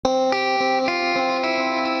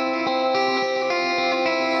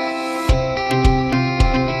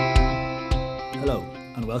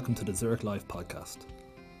welcome to the Zurich Live podcast.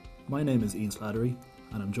 My name is Ian Slattery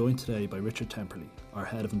and I'm joined today by Richard Temperley, our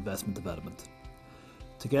Head of Investment Development.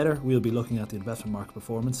 Together we'll be looking at the investment market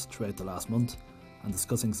performance throughout the last month and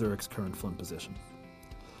discussing Zurich's current fund position.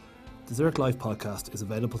 The Zurich Live podcast is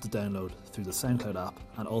available to download through the SoundCloud app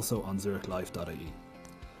and also on zurichlife.ie.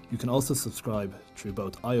 You can also subscribe through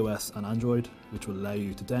both iOS and Android, which will allow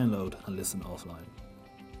you to download and listen offline.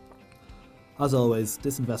 As always,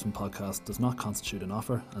 this investment podcast does not constitute an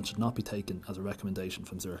offer and should not be taken as a recommendation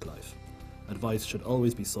from Zurich Life. Advice should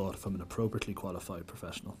always be sought from an appropriately qualified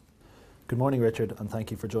professional. Good morning, Richard, and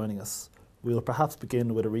thank you for joining us. We'll perhaps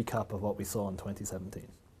begin with a recap of what we saw in 2017.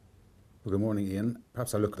 Well, good morning, Ian.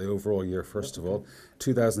 Perhaps I'll look at the overall year first of all.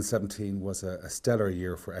 2017 was a stellar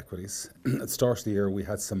year for equities. At the start of the year, we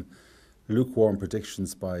had some lukewarm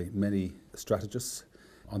predictions by many strategists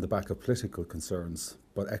on the back of political concerns,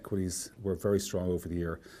 but equities were very strong over the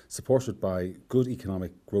year, supported by good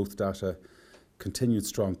economic growth data, continued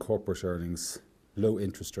strong corporate earnings, low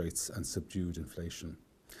interest rates and subdued inflation.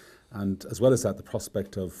 And as well as that, the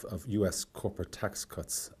prospect of US corporate tax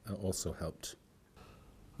cuts also helped.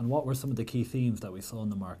 And what were some of the key themes that we saw in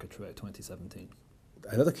the market throughout 2017?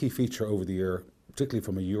 Another key feature over the year, particularly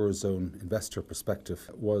from a Eurozone investor perspective,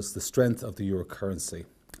 was the strength of the euro currency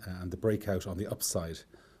and the breakout on the upside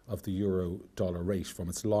of the euro-dollar rate from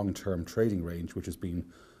its long-term trading range, which has been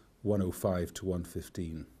 105 to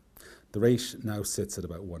 115. The rate now sits at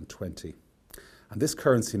about 120. And this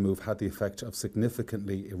currency move had the effect of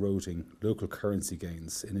significantly eroding local currency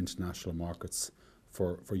gains in international markets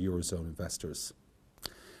for Eurozone investors.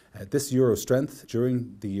 This euro strength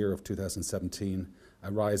during the year of 2017,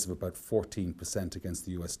 a rise of about 14% against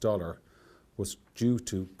the US dollar, was due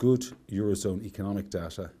to good Eurozone economic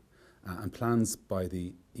data and plans by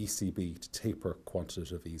the ECB to taper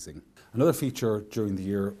quantitative easing. Another feature during the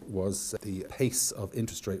year was the pace of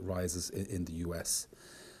interest rate rises in the US,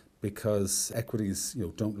 because equities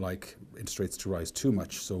don't like interest rates to rise too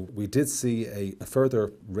much. So we did see a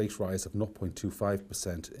further rate rise of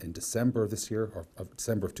 0.25% in December of this year, or of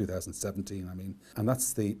December of 2017, and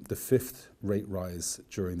that's the fifth rate rise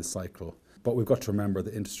during the cycle. But we've got to remember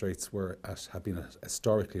that interest rates have been at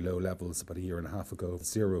historically low levels about a year and a half ago,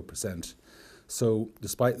 0%. So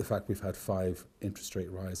despite the fact we've had 5 interest rate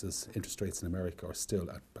rises, interest rates in America are still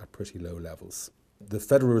at pretty low levels. The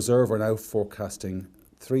Federal Reserve are now forecasting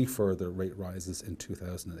 3 further rate rises in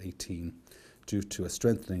 2018 due to a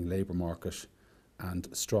strengthening labour market and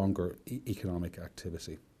stronger economic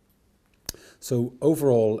activity. So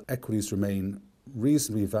overall, equities remain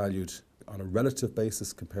reasonably valued on a relative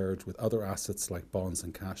basis compared with other assets like bonds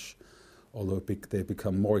and cash, although they've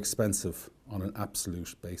become more expensive on an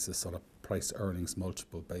absolute basis, on a price earnings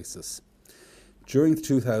multiple basis. During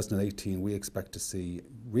 2018, we expect to see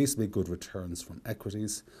reasonably good returns from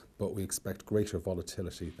equities, but we expect greater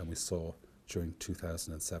volatility than we saw during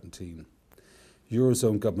 2017.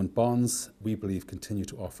 Eurozone government bonds, we believe, continue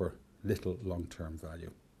to offer little long-term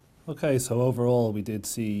value. Okay, so overall we did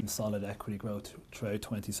see solid equity growth throughout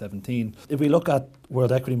 2017. If we look at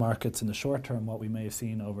world equity markets in the short term, what we may have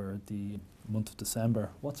seen over the month of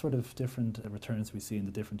December, what sort of different returns we see in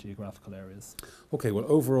the different geographical areas? Okay, well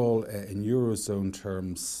overall in Eurozone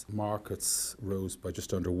terms, markets rose by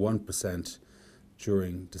just under 1%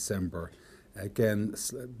 during December. Again,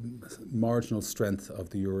 marginal strength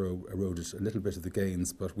of the euro eroded a little bit of the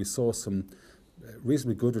gains, but we saw some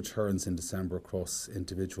reasonably good returns in December across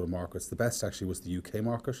individual markets. The best actually was the UK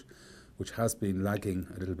market, which has been lagging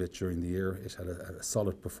a little bit during the year. It had a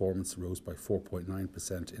solid performance, rose by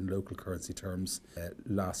 4.9% in local currency terms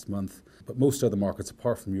last month. But most other markets,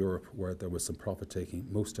 apart from Europe, where there was some profit taking,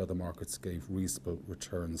 most other markets gave reasonable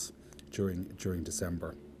returns during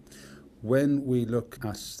December. When we look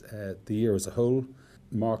at the year as a whole,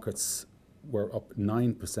 markets were up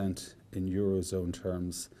 9% in Eurozone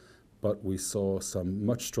terms, but we saw some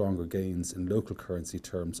much stronger gains in local currency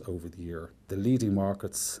terms over the year. The leading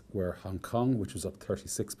markets were Hong Kong, which was up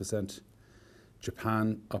 36%,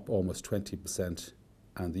 Japan up almost 20%,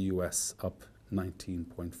 and the US up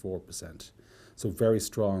 19.4%. So very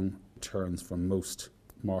strong returns from most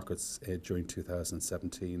markets during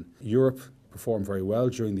 2017. Europe performed very well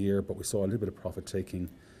during the year, but we saw a little bit of profit taking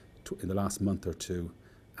in the last month or two,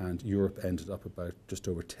 and Europe ended up about just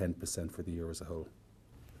over 10% for the year as a whole.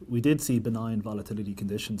 We did see benign volatility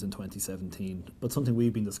conditions in 2017, but something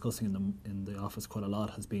we've been discussing in the office quite a lot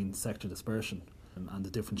has been sector dispersion and the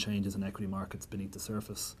different changes in equity markets beneath the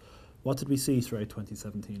surface. What did we see throughout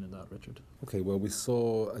 2017 in that, Richard? Okay, well, we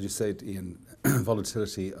saw, as you said, Ian,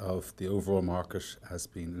 volatility of the overall market has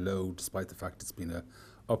been low, despite the fact it's been a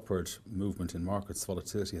upward movement in markets.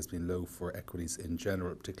 Volatility has been low for equities in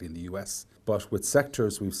general, particularly in the US. But with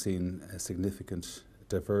sectors, we've seen a significant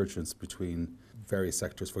divergence between various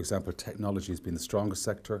sectors. For example, technology has been the strongest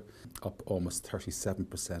sector, up almost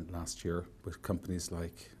 37% last year, with companies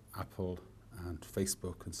like Apple and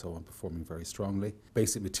Facebook and so on performing very strongly.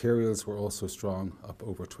 Basic materials were also strong, up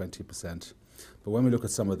over 20%. But when we look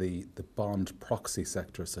at some of the bond proxy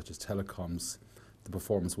sectors, such as telecoms, the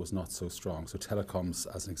performance was not so strong. So telecoms,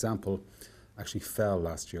 as an example, actually fell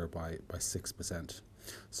last year by 6%.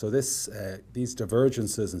 So these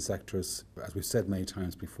divergences in sectors, as we've said many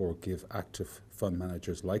times before, give active fund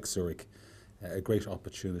managers like Zurich a great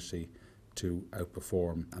opportunity to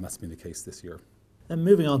outperform, and that's been the case this year. And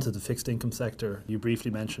moving on to the fixed income sector, you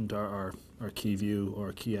briefly mentioned our key view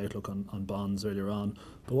or key outlook on bonds earlier on,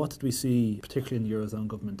 but what did we see, particularly in the Eurozone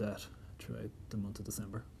government debt throughout the month of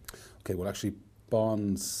December? Okay, well actually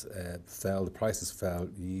bonds fell, the prices fell,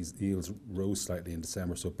 yields rose slightly in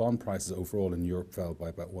December, so bond prices overall in Europe fell by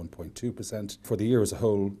about 1.2%. For the year as a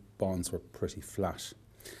whole, bonds were pretty flat.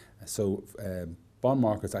 So bond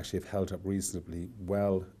markets actually have held up reasonably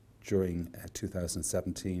well during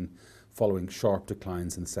 2017, following sharp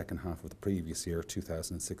declines in the second half of the previous year,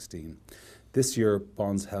 2016. This year,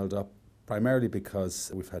 bonds held up primarily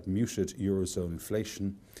because we've had muted Eurozone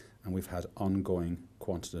inflation and we've had ongoing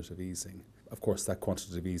quantitative easing. Of course, that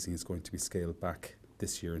quantitative easing is going to be scaled back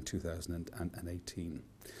this year in 2018.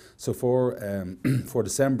 So for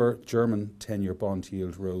December, German 10-year bond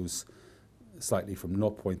yield rose slightly from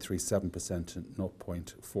 0.37% to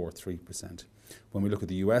 0.43%. When we look at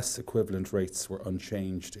the US, equivalent rates were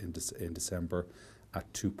unchanged in December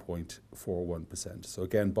at 2.41%. So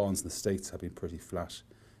again, bonds in the States have been pretty flat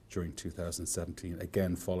during 2017,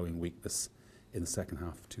 again following weakness in the second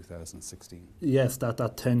half of 2016. Yes, that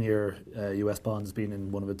 10-year US bond has been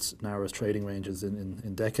in one of its narrowest trading ranges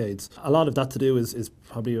in decades. A lot of that to do is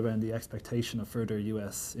probably around the expectation of further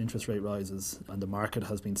US interest rate rises, and the market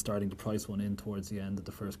has been starting to price one in towards the end of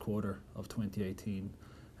the first quarter of 2018.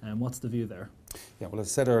 And what's the view there? Yeah, well, as I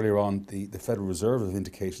said earlier on, the Federal Reserve have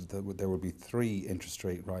indicated that there will be 3 interest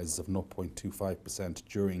rate rises of 0.25%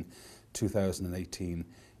 during 2018.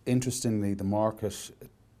 Interestingly, the market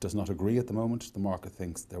does not agree at the moment. The market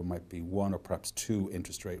thinks there might be 1 or perhaps 2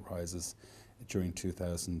 interest rate rises during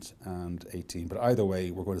 2018. But either way,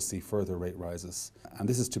 we're going to see further rate rises. And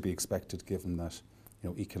this is to be expected given that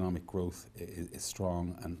economic growth is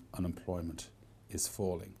strong and unemployment is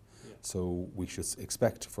falling. So we should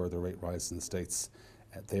expect further rate rises in the States.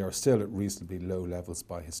 They are still at reasonably low levels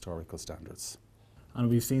by historical standards. And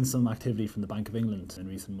we've seen some activity from the Bank of England in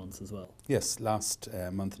recent months as well. Yes, last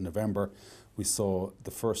month in November, we saw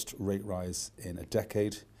the first rate rise in a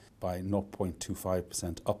decade by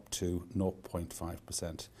 0.25% up to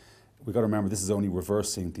 0.5%. We've got to remember this is only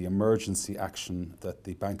reversing the emergency action that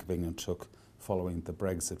the Bank of England took following the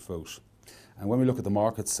Brexit vote. And when we look at the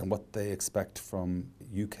markets and what they expect from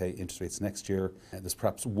UK interest rates next year, there's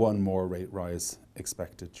perhaps 1 more rate rise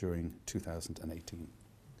expected during 2018.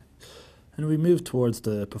 And we move towards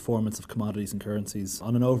the performance of commodities and currencies.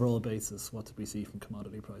 On an overall basis, what did we see from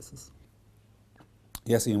commodity prices?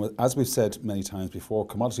 Yes, Ian, as we've said many times before,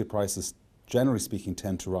 commodity prices, generally speaking,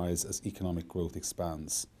 tend to rise as economic growth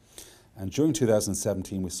expands. And during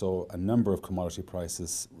 2017, we saw a number of commodity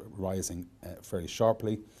prices rising fairly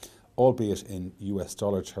sharply, albeit in US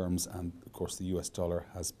dollar terms, and of course the US dollar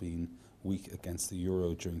has been weak against the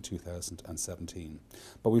euro during 2017.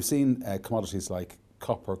 But we've seen commodities like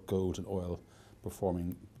copper, gold and oil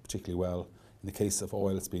performing particularly well. In the case of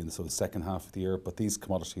oil, it's been the second half of the year, but these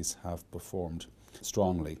commodities have performed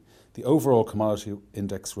strongly. The overall commodity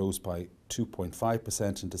index rose by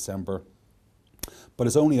 2.5% in December, but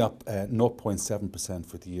is only up 0.7%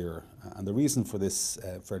 for the year. And the reason for this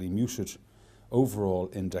fairly muted overall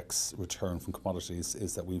index return from commodities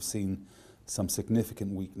is that we've seen some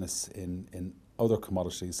significant weakness in other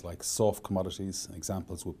commodities like soft commodities.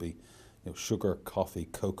 Examples would be sugar, coffee,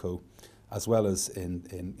 cocoa, as well as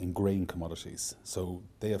in grain commodities. So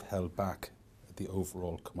they have held back the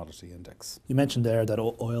overall commodity index. You mentioned there that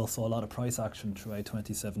oil saw a lot of price action throughout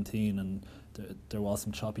 2017 and there was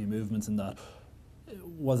some choppy movements in that.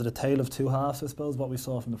 Was it a tale of two halves, I suppose, what we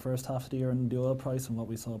saw from the first half of the year in the oil price and what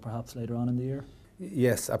we saw perhaps later on in the year?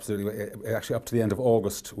 Yes, absolutely. Actually, up to the end of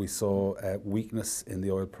August, we saw weakness in the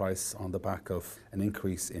oil price on the back of an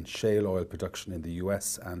increase in shale oil production in the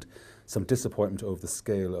US and some disappointment over the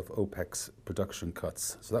scale of OPEC's production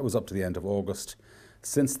cuts. So that was up to the end of August.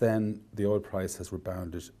 Since then, the oil price has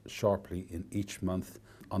rebounded sharply in each month.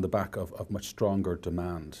 on the back of much stronger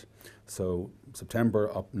demand. So September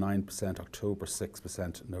up 9%, October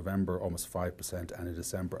 6%, November almost 5%, and in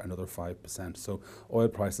December another 5%. So oil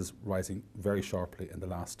prices rising very sharply in the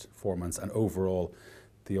last 4 months, and overall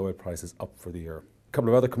the oil price is up for the year. A couple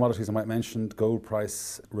of other commodities I might mention. Gold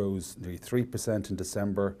price rose nearly 3% in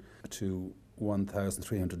December to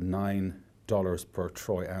 $1,309 per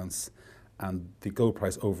troy ounce, and the gold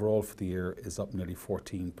price overall for the year is up nearly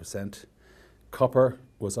 14%. Copper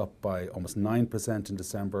was up by almost 9% in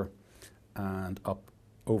December and up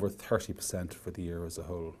over 30% for the year as a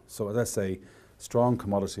whole. So as I say, strong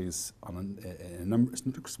commodities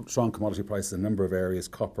strong commodity prices in a number of areas: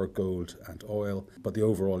 copper, gold and oil, but the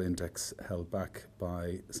overall index held back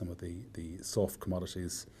by some of the soft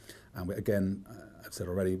commodities. And I've said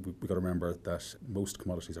already, we've got to remember that most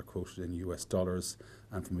commodities are quoted in US dollars,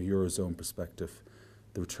 and from a Eurozone perspective,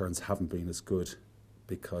 the returns haven't been as good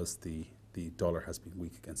because the dollar has been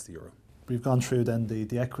weak against the euro. We've gone through then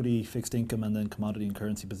the equity, fixed income and then commodity and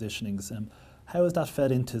currency positionings. How has that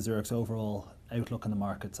fed into Zurich's overall outlook on the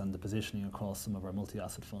markets and the positioning across some of our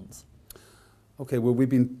multi-asset funds? Okay, well, we've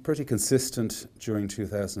been pretty consistent during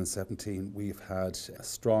 2017. We've had a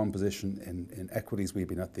strong position in equities. We've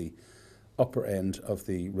been at the upper end of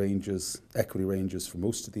the equity ranges for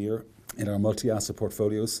most of the year in our multi-asset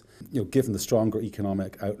portfolios. Given the stronger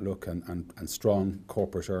economic outlook and strong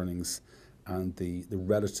corporate earnings and the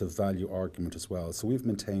relative value argument as well. So we've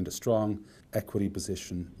maintained a strong equity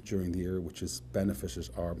position during the year, which has benefited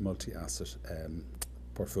our multi-asset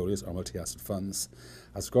portfolios, our multi-asset funds.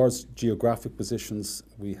 As regards geographic positions,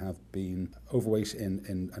 we have been overweight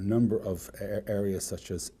in a number of areas such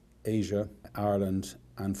as Asia, Ireland,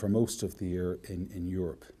 and for most of the year in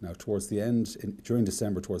Europe. Now, during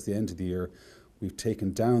December, towards the end of the year, we've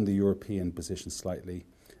taken down the European position slightly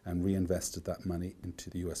and reinvested that money into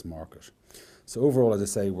the US market. So overall, as I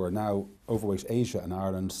say, we're now overweight Asia and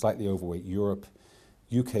Ireland, slightly overweight Europe.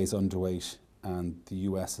 UK is underweight, and the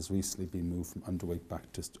US has recently been moved from underweight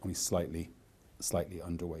back to only slightly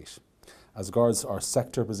underweight. As regards our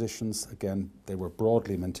sector positions, again, they were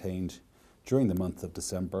broadly maintained during the month of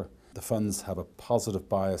December. The funds have a positive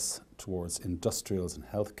bias towards industrials and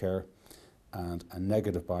healthcare, and a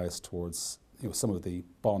negative bias towards some of the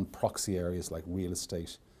bond proxy areas like real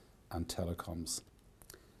estate and telecoms.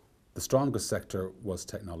 The strongest sector was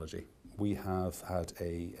technology. We have had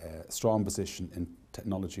a strong position in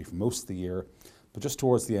technology for most of the year, but just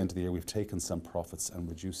towards the end of the year we've taken some profits and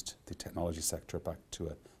reduced the technology sector back to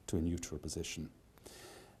a neutral position.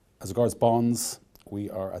 As regards bonds, we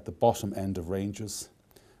are at the bottom end of ranges,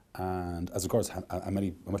 and as regards how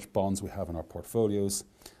much bonds we have in our portfolios,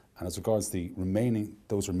 and as regards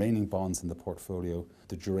those remaining bonds in the portfolio,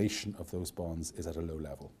 the duration of those bonds is at a low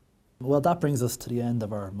level. Well, that brings us to the end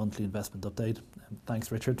of our monthly investment update.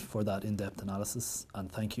 Thanks, Richard, for that in-depth analysis,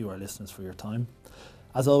 and thank you, our listeners, for your time.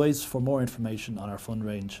 As always, for more information on our fund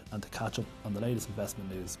range and to catch up on the latest investment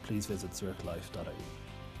news, please visit zurichlife.ie.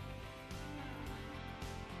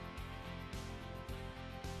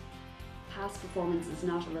 Past performance is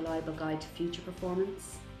not a reliable guide to future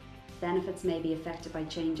performance. Benefits may be affected by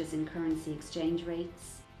changes in currency exchange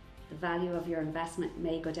rates. The value of your investment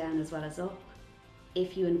may go down as well as up.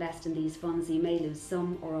 If you invest in these funds, you may lose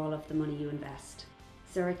some or all of the money you invest.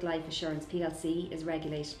 Zurich Life Assurance plc is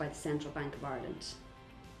regulated by the Central Bank of Ireland.